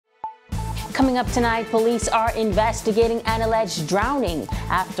Coming up tonight, police are investigating an alleged drowning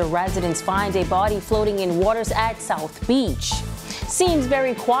after residents find a body floating in waters at South Beach. Seems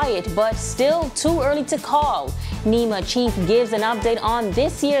very quiet, but still too early to call. NEMA chief gives an update on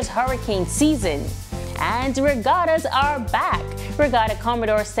this year's hurricane season. And regattas are back. Regatta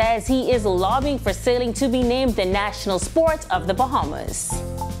Commodore says he is lobbying for sailing to be named the national sport of the Bahamas.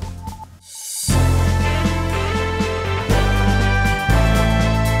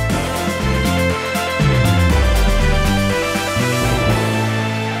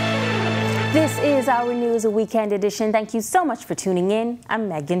 This is our News Weekend Edition. Thank you so much for tuning in. I'm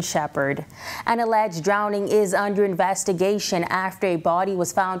Megan Shepard. An alleged drowning is under investigation after a body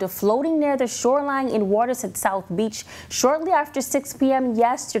was found floating near the shoreline in waters at South Beach shortly after 6 p.m.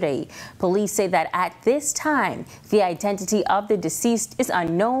 yesterday. Police say that at this time, the identity of the deceased is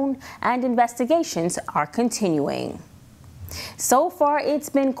unknown and investigations are continuing. So far, it's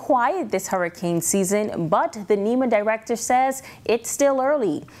been quiet this hurricane season, but the NEMA director says it's still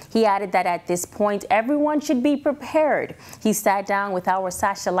early. He added that at this point, everyone should be prepared. He sat down with our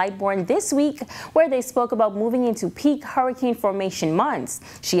Sasha Lightborn this week, where they spoke about moving into peak hurricane formation months.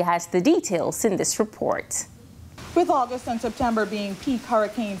 She has the details in this report. With August and September being peak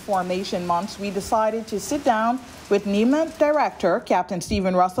hurricane formation months, we decided to sit down with NEMA Director Captain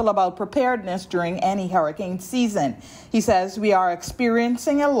Stephen Russell about preparedness during any hurricane season. He says we are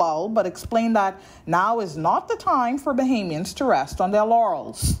experiencing a lull, but explained that now is not the time for Bahamians to rest on their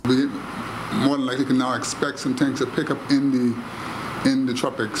laurels. We more than likely can now expect some things to pick up in the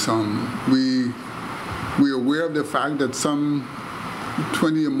tropics. We're aware of the fact that some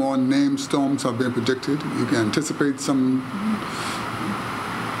 20 or more named storms have been predicted. You can anticipate some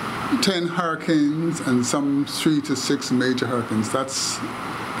 10 hurricanes and some 3 to 6 major hurricanes. That's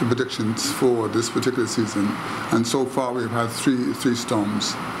the predictions for this particular season. And so far we've had three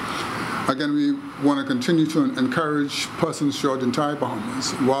storms. Again, we want to continue to encourage persons throughout the entire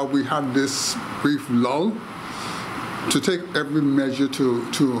Bahamas, while we have this brief lull, to take every measure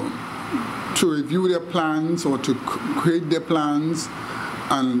to review their plans or to create their plans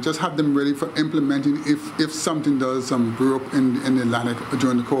and just have them ready for implementing if something does brew up in the Atlantic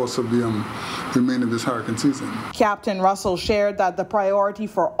during the course of the remainder of this hurricane season. Captain Russell shared that the priority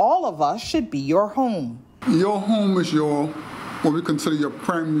for all of us should be your home. Your home is what we consider your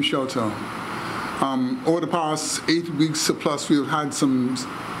primary shelter. Over the past 8 weeks plus, we've had some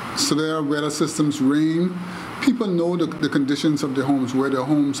severe weather systems, rain. People know the conditions of their homes, where their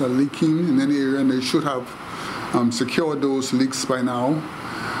homes are leaking in any area, and they should have secured those leaks by now.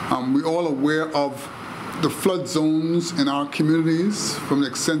 We're all aware of the flood zones in our communities from the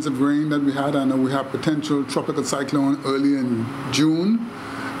extensive rain that we had. I know we have potential tropical cyclone early in June,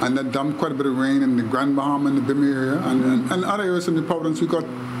 and that dumped quite a bit of rain in the Grand Bahama and the Bimini area, and other areas in the Providence. We got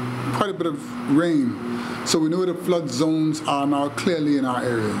quite a bit of rain. So we know the flood zones are now clearly in our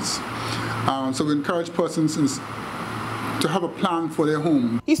areas. So we encourage persons to have a plan for their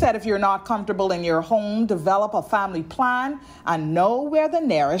home. He said if you're not comfortable in your home, develop a family plan and know where the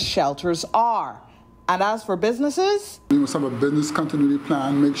nearest shelters are. And as for businesses? You must have a business continuity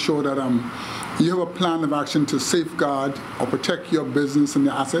plan. Make sure that you have a plan of action to safeguard or protect your business and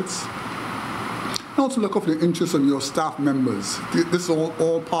your assets. And also look out for the interests of your staff members. This is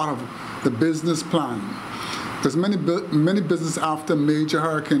all part of the business plan. Because many businesses after major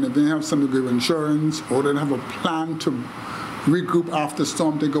hurricane, if they have some degree of insurance or they have a plan to regroup after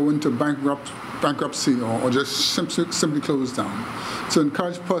storm, they go into bankruptcy or just simply close down. So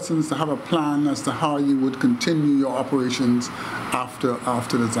encourage persons to have a plan as to how you would continue your operations after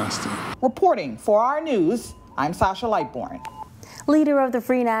disaster. Reporting for our news, I'm Sasha Lightborn. Leader of the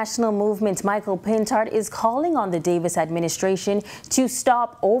Free National Movement, Michael Pintard, is calling on the Davis administration to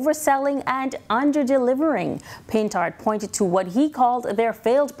stop overselling and under-delivering. Pintard pointed to what he called their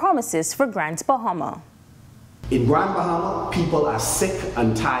failed promises for Grand Bahama. In Grand Bahama, people are sick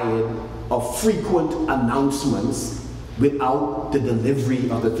and tired of frequent announcements without the delivery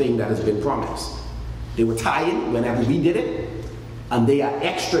of the thing that has been promised. They were tired whenever we did it, and they are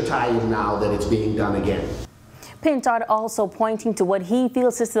extra tired now that it's being done again. Pintard also pointing to what he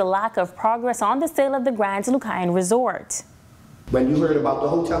feels is the lack of progress on the sale of the Grand Lucayan Resort. When you heard about the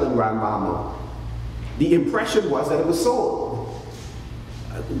hotel in Grand Bahama, the impression was that it was sold.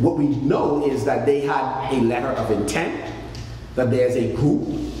 What we know is that they had a letter of intent, that there's a group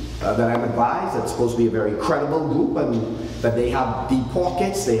that I'm advised that's supposed to be a very credible group, and that they have deep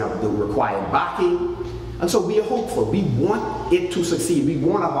pockets, they have the required backing. And so we are hopeful. We want it to succeed. We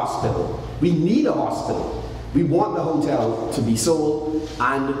want a hospital. We need a hospital. We want the hotel to be sold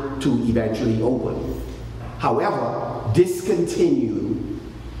and to eventually open. However, discontinue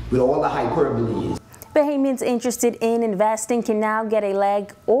with all the hyperbole. Bahamians interested in investing can now get a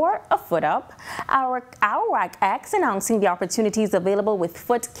leg or a foot up. Our X announcing the opportunities available with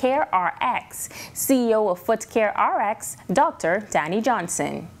FootCare RX. CEO of FootCare RX, Dr. Danny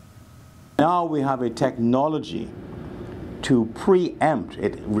Johnson. Now we have a technology to preempt.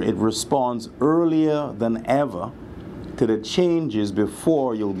 It responds earlier than ever to the changes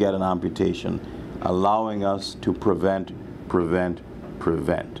before you'll get an amputation, allowing us to prevent.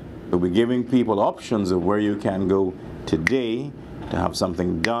 So we're giving people options of where you can go today to have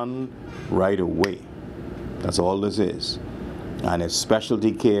something done right away. That's all this is. And it's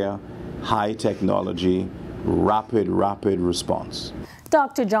specialty care, high technology, rapid response.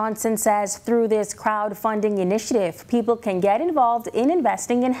 Dr. Johnson says through this crowdfunding initiative, people can get involved in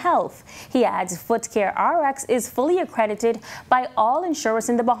investing in health. He adds FootCare RX is fully accredited by all insurers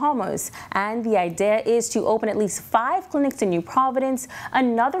in the Bahamas, and the idea is to open at least 5 clinics in New Providence,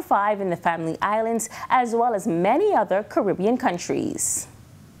 another 5 in the Family Islands, as well as many other Caribbean countries.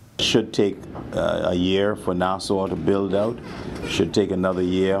 Should take a year for Nassau to build out, should take another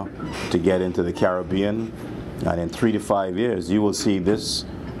year to get into the Caribbean. And in 3 to 5 years, you will see this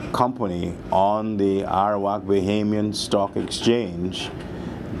company on the Arawak Bahamian Stock Exchange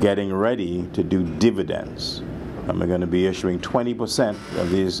getting ready to do dividends. And we're going to be issuing 20%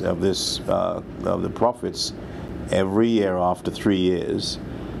 of the profits every year after 3 years.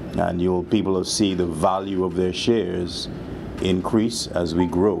 And people will see the value of their shares increase as we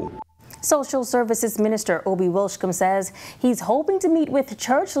grow. Social Services Minister Obi Wilshcombe says he's hoping to meet with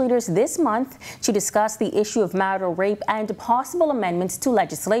church leaders this month to discuss the issue of marital rape and possible amendments to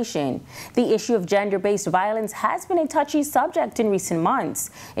legislation. The issue of gender-based violence has been a touchy subject in recent months.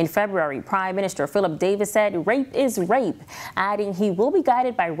 In February, Prime Minister Philip Davis said rape is rape, adding he will be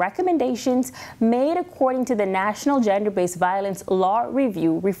guided by recommendations made according to the National Gender-Based Violence Law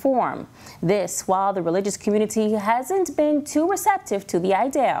Review Reform. This while the religious community hasn't been too receptive to the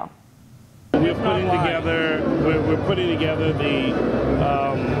idea. We're putting together the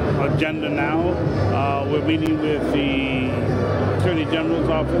agenda now. We're meeting with the Attorney General's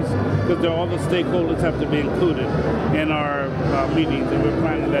office because all the stakeholders have to be included in our meetings, and we're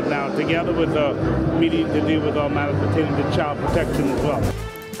planning that now together with a meeting to deal with all matters pertaining to child protection as well.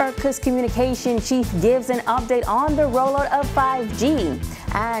 IRCA's communication chief gives an update on the rollout of 5G.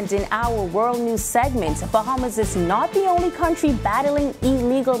 And in our World News segment, Bahamas is not the only country battling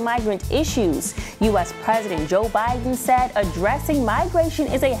illegal migrant issues. U.S. President Joe Biden said addressing migration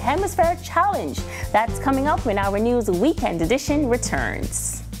is a hemispheric challenge. That's coming up when our News Weekend Edition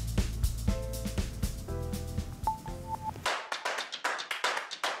returns.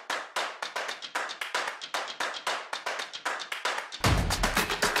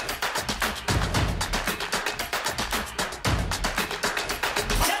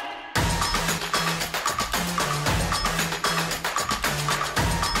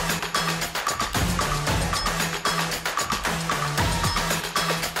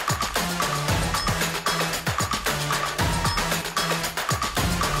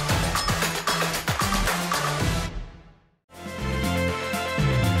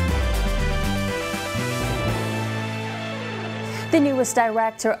 The newest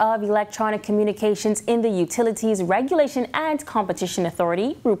Director of Electronic Communications in the Utilities Regulation and Competition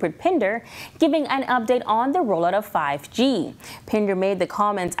Authority, Rupert Pinder, giving an update on the rollout of 5G. Pinder made the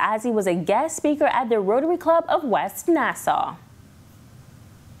comments as he was a guest speaker at the Rotary Club of West Nassau.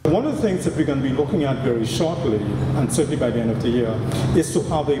 One of the things that we're going to be looking at very shortly, and certainly by the end of the year, is to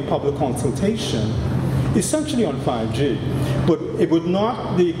have a public consultation essentially on 5G. But it would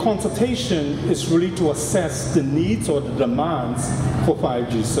not, the consultation is really to assess the needs or the demands for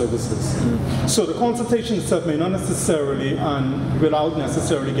 5G services. So the consultation itself may not necessarily, and without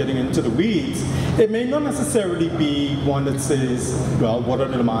necessarily getting into the weeds, it may not necessarily be one that says, well, what are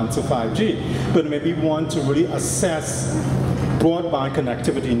the demands of 5G? But it may be one to really assess broadband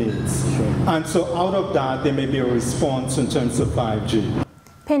connectivity needs. And so out of that, there may be a response in terms of 5G.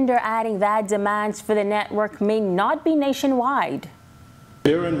 Pinder adding that demands for the network may not be nationwide.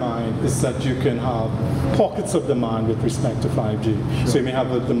 Bear in mind is that you can have pockets of demand with respect to 5G. Sure. So you may have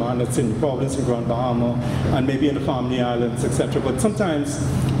a demand that's in Providence and Grand Bahama and maybe in the Family Islands, etc. But sometimes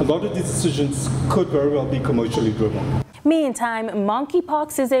a lot of these decisions could very well be commercially driven. Meantime,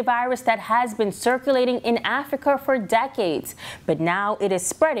 monkeypox is a virus that has been circulating in Africa for decades, but now it is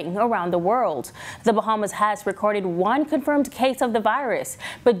spreading around the world. The Bahamas has recorded 1 confirmed case of the virus,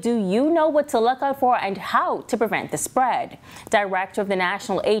 but do you know what to look out for and how to prevent the spread? Director of the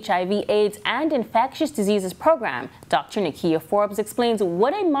National HIV, AIDS, and Infectious Diseases Program, Dr. Nakia Forbes explains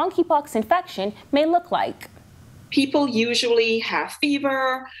what a monkeypox infection may look like. People usually have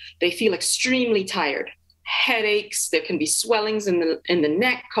fever, they feel extremely tired. Headaches, there can be swellings in the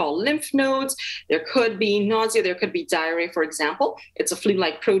neck called lymph nodes, there could be nausea, there could be diarrhea, for example. It's a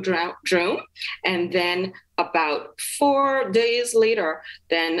flu-like prodrome. And then about 4 days later,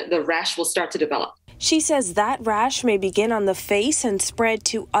 then the rash will start to develop. She says that rash may begin on the face and spread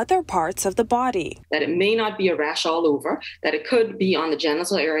to other parts of the body. That it may not be a rash all over, that it could be on the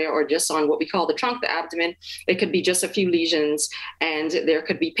genital area or just on what we call the trunk, the abdomen. It could be just a few lesions, and there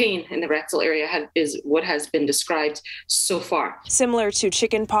could be pain in the rectal area, is what has been described so far. Similar to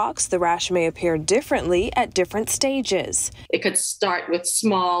chickenpox, the rash may appear differently at different stages. It could start with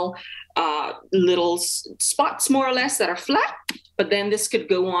small little spots, more or less, that are flat, but then this could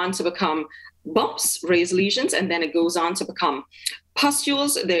go on to become bumps, raised lesions, and then it goes on to become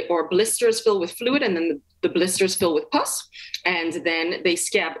pustules or blisters filled with fluid, and then the blisters fill with pus, and then they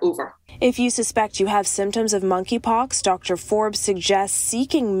scab over. If you suspect you have symptoms of monkeypox, Dr. Forbes suggests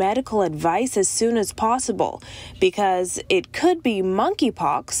seeking medical advice as soon as possible because it could be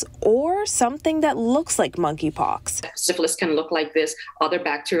monkeypox or something that looks like monkeypox. Syphilis can look like this. Other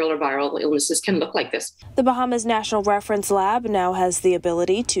bacterial or viral illnesses can look like this. The Bahamas National Reference Lab now has the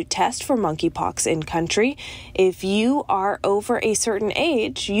ability to test for monkeypox in country. If you are over a certain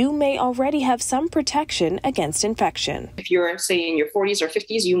age, you may already have some protection against infection. If you're, say, in your 40s or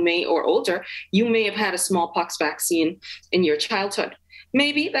 50s, you may, or older, you may have had a smallpox vaccine in your childhood.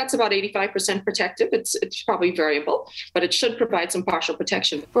 Maybe that's about 85% protective. It's probably variable, but it should provide some partial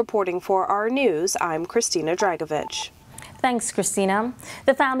protection. Reporting for our news, I'm Christina Dragovich. Thanks, Christina.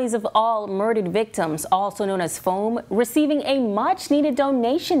 The families of all murdered victims, also known as FOAM, receiving a much-needed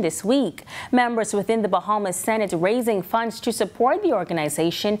donation this week. Members within the Bahamas Senate raising funds to support the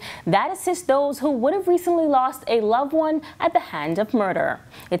organization that assists those who would have recently lost a loved one at the hand of murder.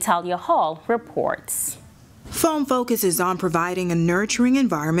 Italia Hall reports. FOAM focuses on providing a nurturing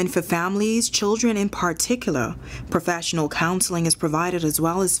environment for families, children in particular. Professional counseling is provided as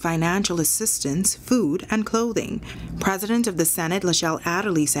well as financial assistance, food, and clothing. President of the Senate, Lachelle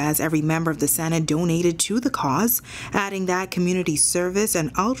Adderley, says every member of the Senate donated to the cause, adding that community service and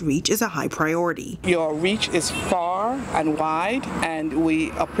outreach is a high priority. Your reach is far and wide, and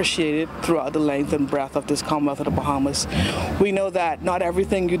we appreciate it throughout the length and breadth of this Commonwealth of the Bahamas. We know that not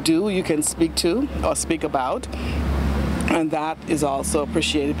everything you do you can speak to or speak about, and that is also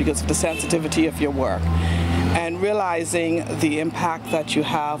appreciated because of the sensitivity of your work. And realizing the impact that you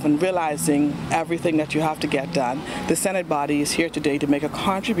have and realizing everything that you have to get done, the Senate body is here today to make a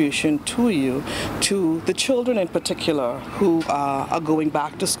contribution to you, to the children in particular who are going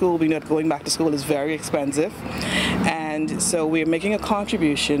back to school. We know that going back to school is very expensive, and so we're making a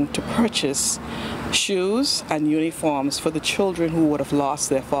contribution to purchase shoes and uniforms for the children who would have lost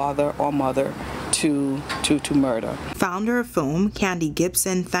their father or mother to murder. Founder of FOAM, Candy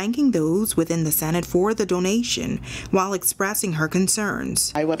Gibson, thanking those within the Senate for the donation while expressing her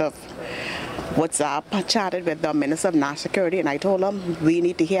concerns. I would have WhatsApp chatted with the Minister of National Security, and I told them we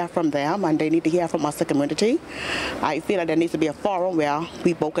need to hear from them and they need to hear from us, the community. I feel that there needs to be a forum where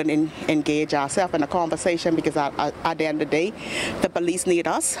we both can engage ourselves in a conversation, because at the end of the day, the police need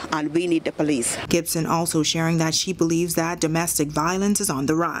us and we need the police. Gibson also sharing that she believes that domestic violence is on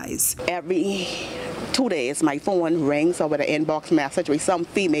the rise. Every 2 days, my phone rings or with an inbox message with some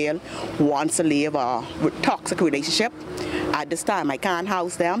female wants to leave a toxic relationship. At this time, I can't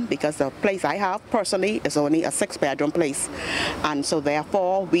house them because the place I have personally is only a 6-bedroom place. And so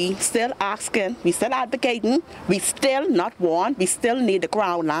therefore, we still asking, we still advocating, we still not want, we still need the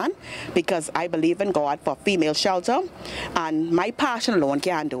Crown land, because I believe in God for female shelter, and my passion alone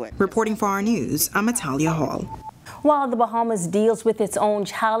can't do it. Reporting for our news, I'm Italia Hall. While the Bahamas deals with its own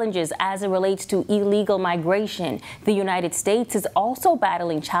challenges as it relates to illegal migration, the United States is also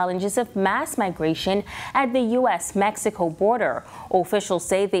battling challenges of mass migration at the U.S.-Mexico border. Officials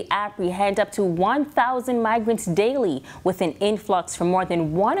say they apprehend up to 1,000 migrants daily, with an influx from more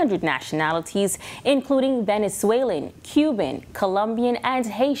than 100 nationalities, including Venezuelan, Cuban, Colombian, and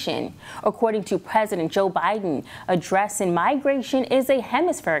Haitian. According to President Joe Biden, addressing migration is a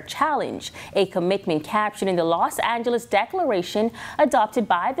hemispheric challenge, a commitment captured in the Los Angeles Declaration adopted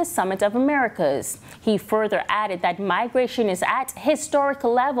by the Summit of Americas. He further added that migration is at historic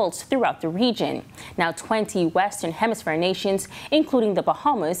levels throughout the region. Now, 20 Western Hemisphere nations, including the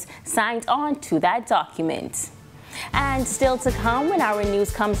Bahamas, signed on to that document. And still to come when our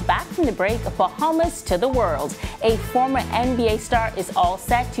news comes back from the break, Bahamas to the world. A former NBA star is all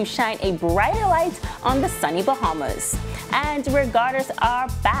set to shine a brighter light on the sunny Bahamas. And regattas are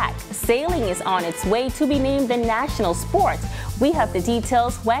back. Sailing is on its way to be named the national sport. We have the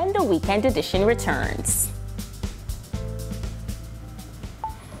details when the weekend edition returns.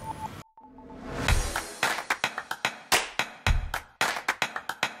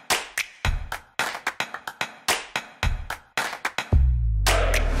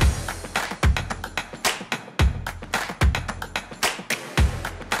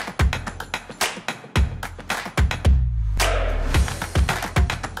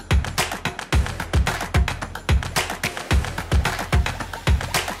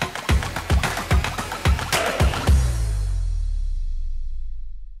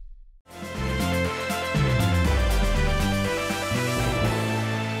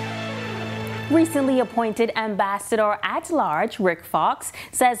 Recently appointed Ambassador at Large Rick Fox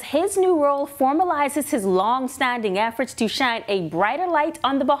says his new role formalizes his long-standing efforts to shine a brighter light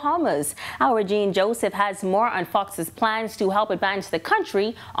on the Bahamas. Our Jean Joseph has more on Fox's plans to help advance the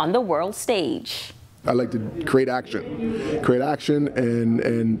country on the world stage. I like to create action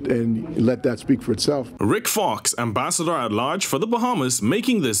and let that speak for itself. Rick Fox, Ambassador at Large for the Bahamas,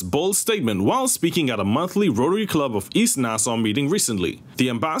 making this bold statement while speaking at a monthly Rotary Club of East Nassau meeting recently.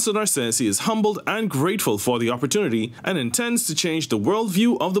 The ambassador says he is humbled and grateful for the opportunity and intends to change the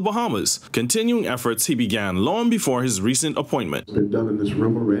worldview of the Bahamas, continuing efforts he began long before his recent appointment. It's been done in this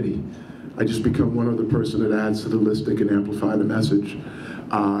room already. I just become one other person that adds to the list that can amplify the message.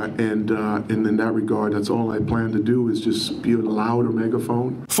 And in that regard, that's all I plan to do is just be a louder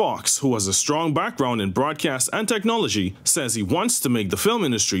megaphone. Fox, who has a strong background in broadcast and technology, says he wants to make the film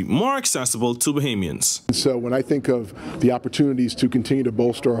industry more accessible to Bahamians. And so when I think of the opportunities to continue to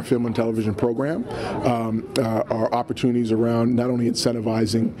bolster our film and television program, our opportunities around not only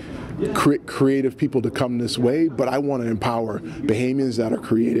incentivizing creative people to come this way, but I want to empower Bahamians that are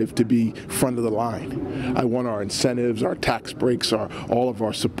creative to be front of the line. I want our incentives, our tax breaks, all of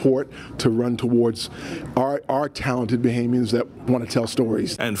our support to run towards our talented Bahamians that want to tell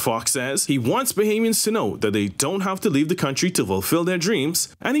stories. And Fox says he wants Bahamians to know that they don't have to leave the country to fulfill their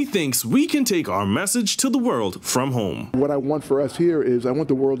dreams, and he thinks we can take our message to the world from home. What I want for us here is I want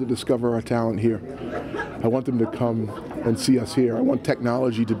the world to discover our talent here. I want them to come and see us here. I want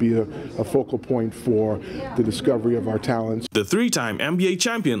technology to be a focal point for the discovery of our talents. The three-time NBA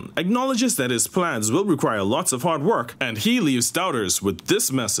champion acknowledges that his plans will require lots of hard work, and he leaves doubters with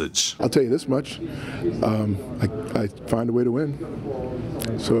this message. I'll tell you this much, I find a way to win.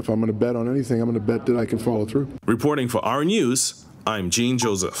 So if I'm going to bet on anything, I'm going to bet that I can follow through. Reporting for Our News, I'm Jean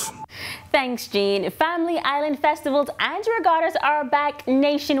Joseph. Thanks, Jean. Family Island festivals and regattas are back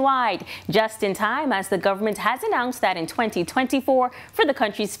nationwide, just in time as the government has announced that in 2024, for the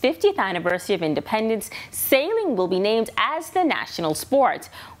country's 50th anniversary of independence, sailing will be named as the national sport.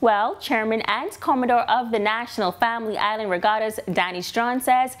 Well, Chairman and Commodore of the National Family Island Regattas, Danny Strawn,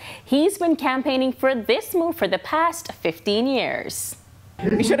 says he's been campaigning for this move for the past 15 years.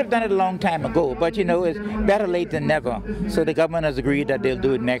 We should have done it a long time ago, but you know, it's better late than never. So the government has agreed that they'll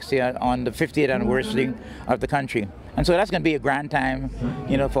do it next year on the 50th anniversary of the country. And so that's going to be a grand time,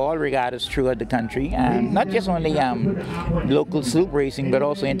 you know, for all regattas throughout the country, and not just only local sloop racing, but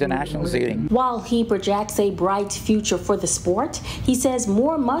also international sailing. While he projects a bright future for the sport, he says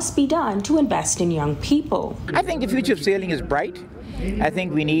more must be done to invest in young people. I think the future of sailing is bright. I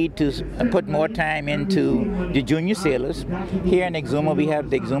think we need to put more time into the junior sailors. Here in Exuma, we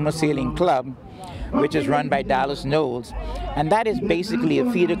have the Exuma Sailing Club, which is run by Dallas Knowles, and that is basically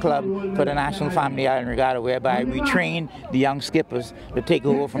a feeder club for the National Family Island Regatta, whereby we train the young skippers to take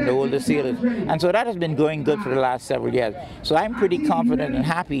over from the older sailors. And so that has been going good for the last several years. So I'm pretty confident and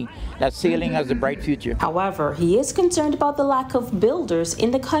happy that sailing has a bright future. However, he is concerned about the lack of builders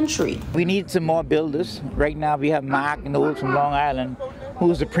in the country. We need some more builders. Right now we have Mark Knowles from Long Island,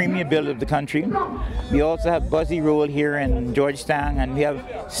 who's the premier builder of the country. We also have Buzzy Roll here in Georgetown, and we have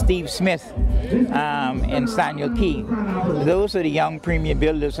Steve Smith in Staniel Key. Those are the young premier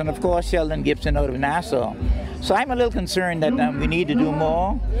builders, and of course Sheldon Gibson out of Nassau. So I'm a little concerned that we need to do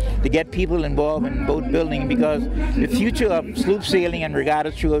more to get people involved in boat building, because the future of sloop sailing and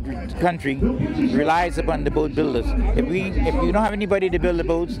regattas throughout the country relies upon the boat builders. If we don't have anybody to build the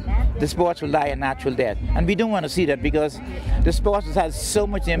boats, the sports will die a natural death. And we don't want to see that, because the sports has so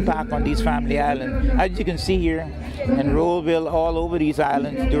much impact on these family islands. As you can see here in Rollville, all over these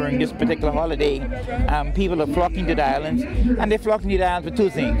islands during this particular holiday, people are flocking to the islands, and they're flocking to the islands for two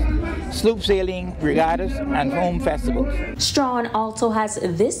things: sloop sailing, regattas, and home festivals. Strawn also has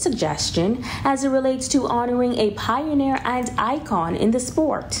this suggestion as it relates to honoring a pioneer and icon in the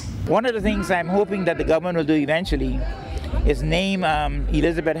sport. One of the things I'm hoping that the government will do eventually is name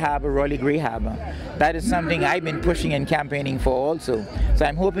Elizabeth Harbor Rolly Gray Harbor. That is something I've been pushing and campaigning for also. So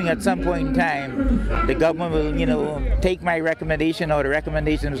I'm hoping at some point in time the government will, you know, take my recommendation or the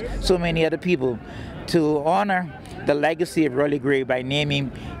recommendations of so many other people to honor the legacy of Rolly Gray by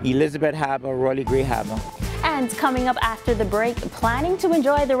naming Elizabeth Harbor Rolly Gray Harbor. And coming up after the break, planning to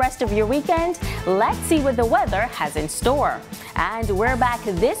enjoy the rest of your weekend? Let's see what the weather has in store. And we're back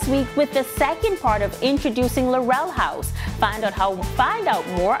this week with the second part of introducing Laurel House. Find out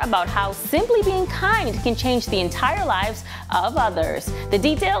more about how simply being kind can change the entire lives of others. The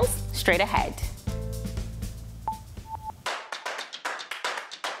details straight ahead.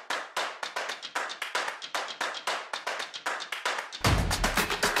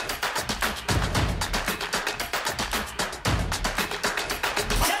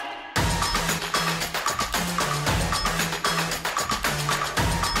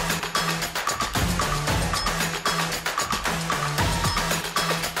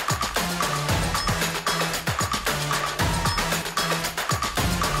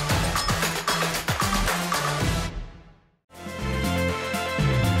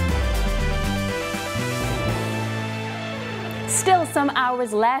 some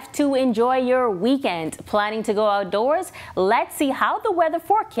hours left to enjoy your weekend. Planning to go outdoors? Let's see how the weather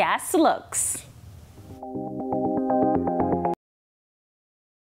forecast looks.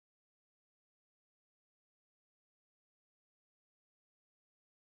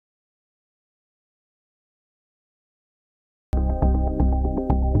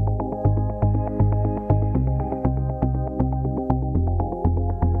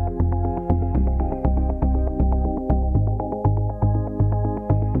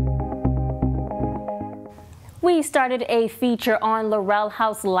 We started a feature on Laurel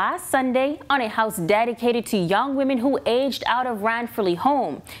House last Sunday on a house dedicated to young women who aged out of Ranfurly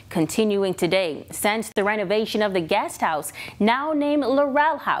Home. Continuing today, since the renovation of the guest house, now named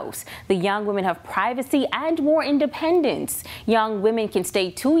Laurel House, the young women have privacy and more independence. Young women can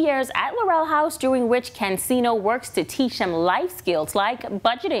stay 2 years at Laurel House, during which Cancino works to teach them life skills like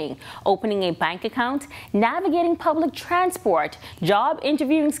budgeting, opening a bank account, navigating public transport, job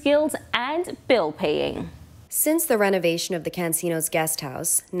interviewing skills, and bill paying. Since the renovation of the Cancino's guest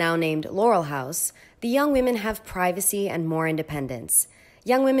house, now named Laurel House, the young women have privacy and more independence.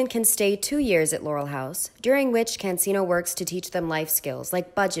 Young women can stay 2 years at Laurel House, during which Cancino works to teach them life skills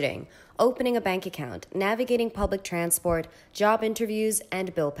like budgeting, opening a bank account, navigating public transport, job interviews,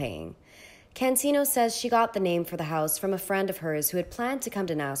 and bill paying. Cancino says she got the name for the house from a friend of hers who had planned to come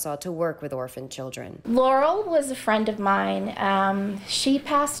to Nassau to work with orphaned children. Laurel was a friend of mine. She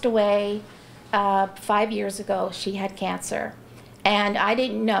passed away 5 years ago. She had cancer, and I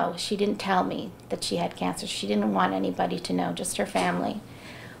didn't know. She didn't tell me that she had cancer. She didn't want anybody to know, just her family.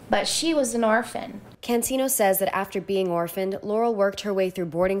 But she was an orphan. Cancino says that after being orphaned, Laurel worked her way through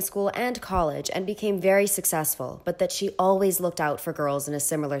boarding school and college and became very successful, but that she always looked out for girls in a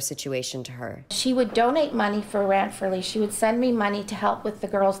similar situation to her. She would donate money for Ranfurly. She would send me money to help with the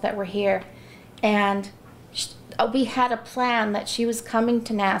girls that were here, and we had a plan that she was coming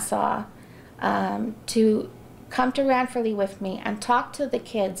to Nassau to come to Ranfurly with me and talk to the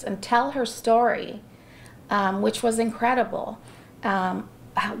kids and tell her story, which was incredible,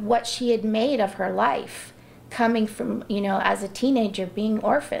 what she had made of her life coming from, as a teenager being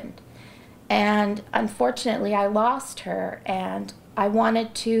orphaned. And unfortunately, I lost her, and I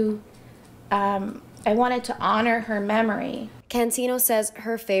wanted to honor her memory. Cancino says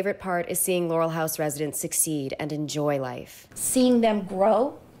her favorite part is seeing Laurel House residents succeed and enjoy life. Seeing them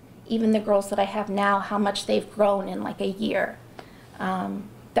grow. Even the girls that I have now, how much they've grown in like a year.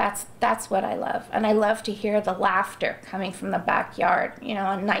 That's what I love. And I love to hear the laughter coming from the backyard,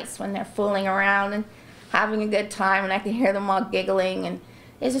 on nights when they're fooling around and having a good time, and I can hear them all giggling, and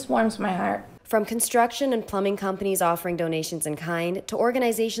it just warms my heart. From construction and plumbing companies offering donations in kind to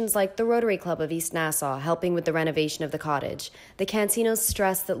organizations like the Rotary Club of East Nassau helping with the renovation of the cottage, the Cancinos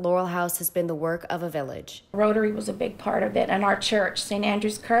stress that Laurel House has been the work of a village. Rotary was a big part of it, and our church, St.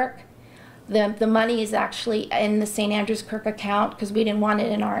 Andrew's Kirk, the money is actually in the St. Andrew's Kirk account because we didn't want it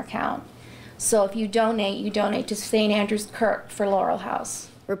in our account. So if you donate to St. Andrew's Kirk for Laurel House.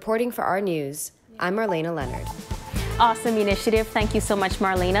 Reporting for our news, I'm Marlena Leonard. Awesome initiative. Thank you so much,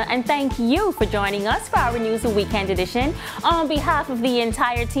 Marlena. And thank you for joining us for our News Weekend edition. On behalf of the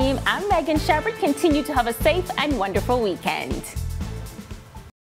entire team, I'm Megan Shepard. Continue to have a safe and wonderful weekend.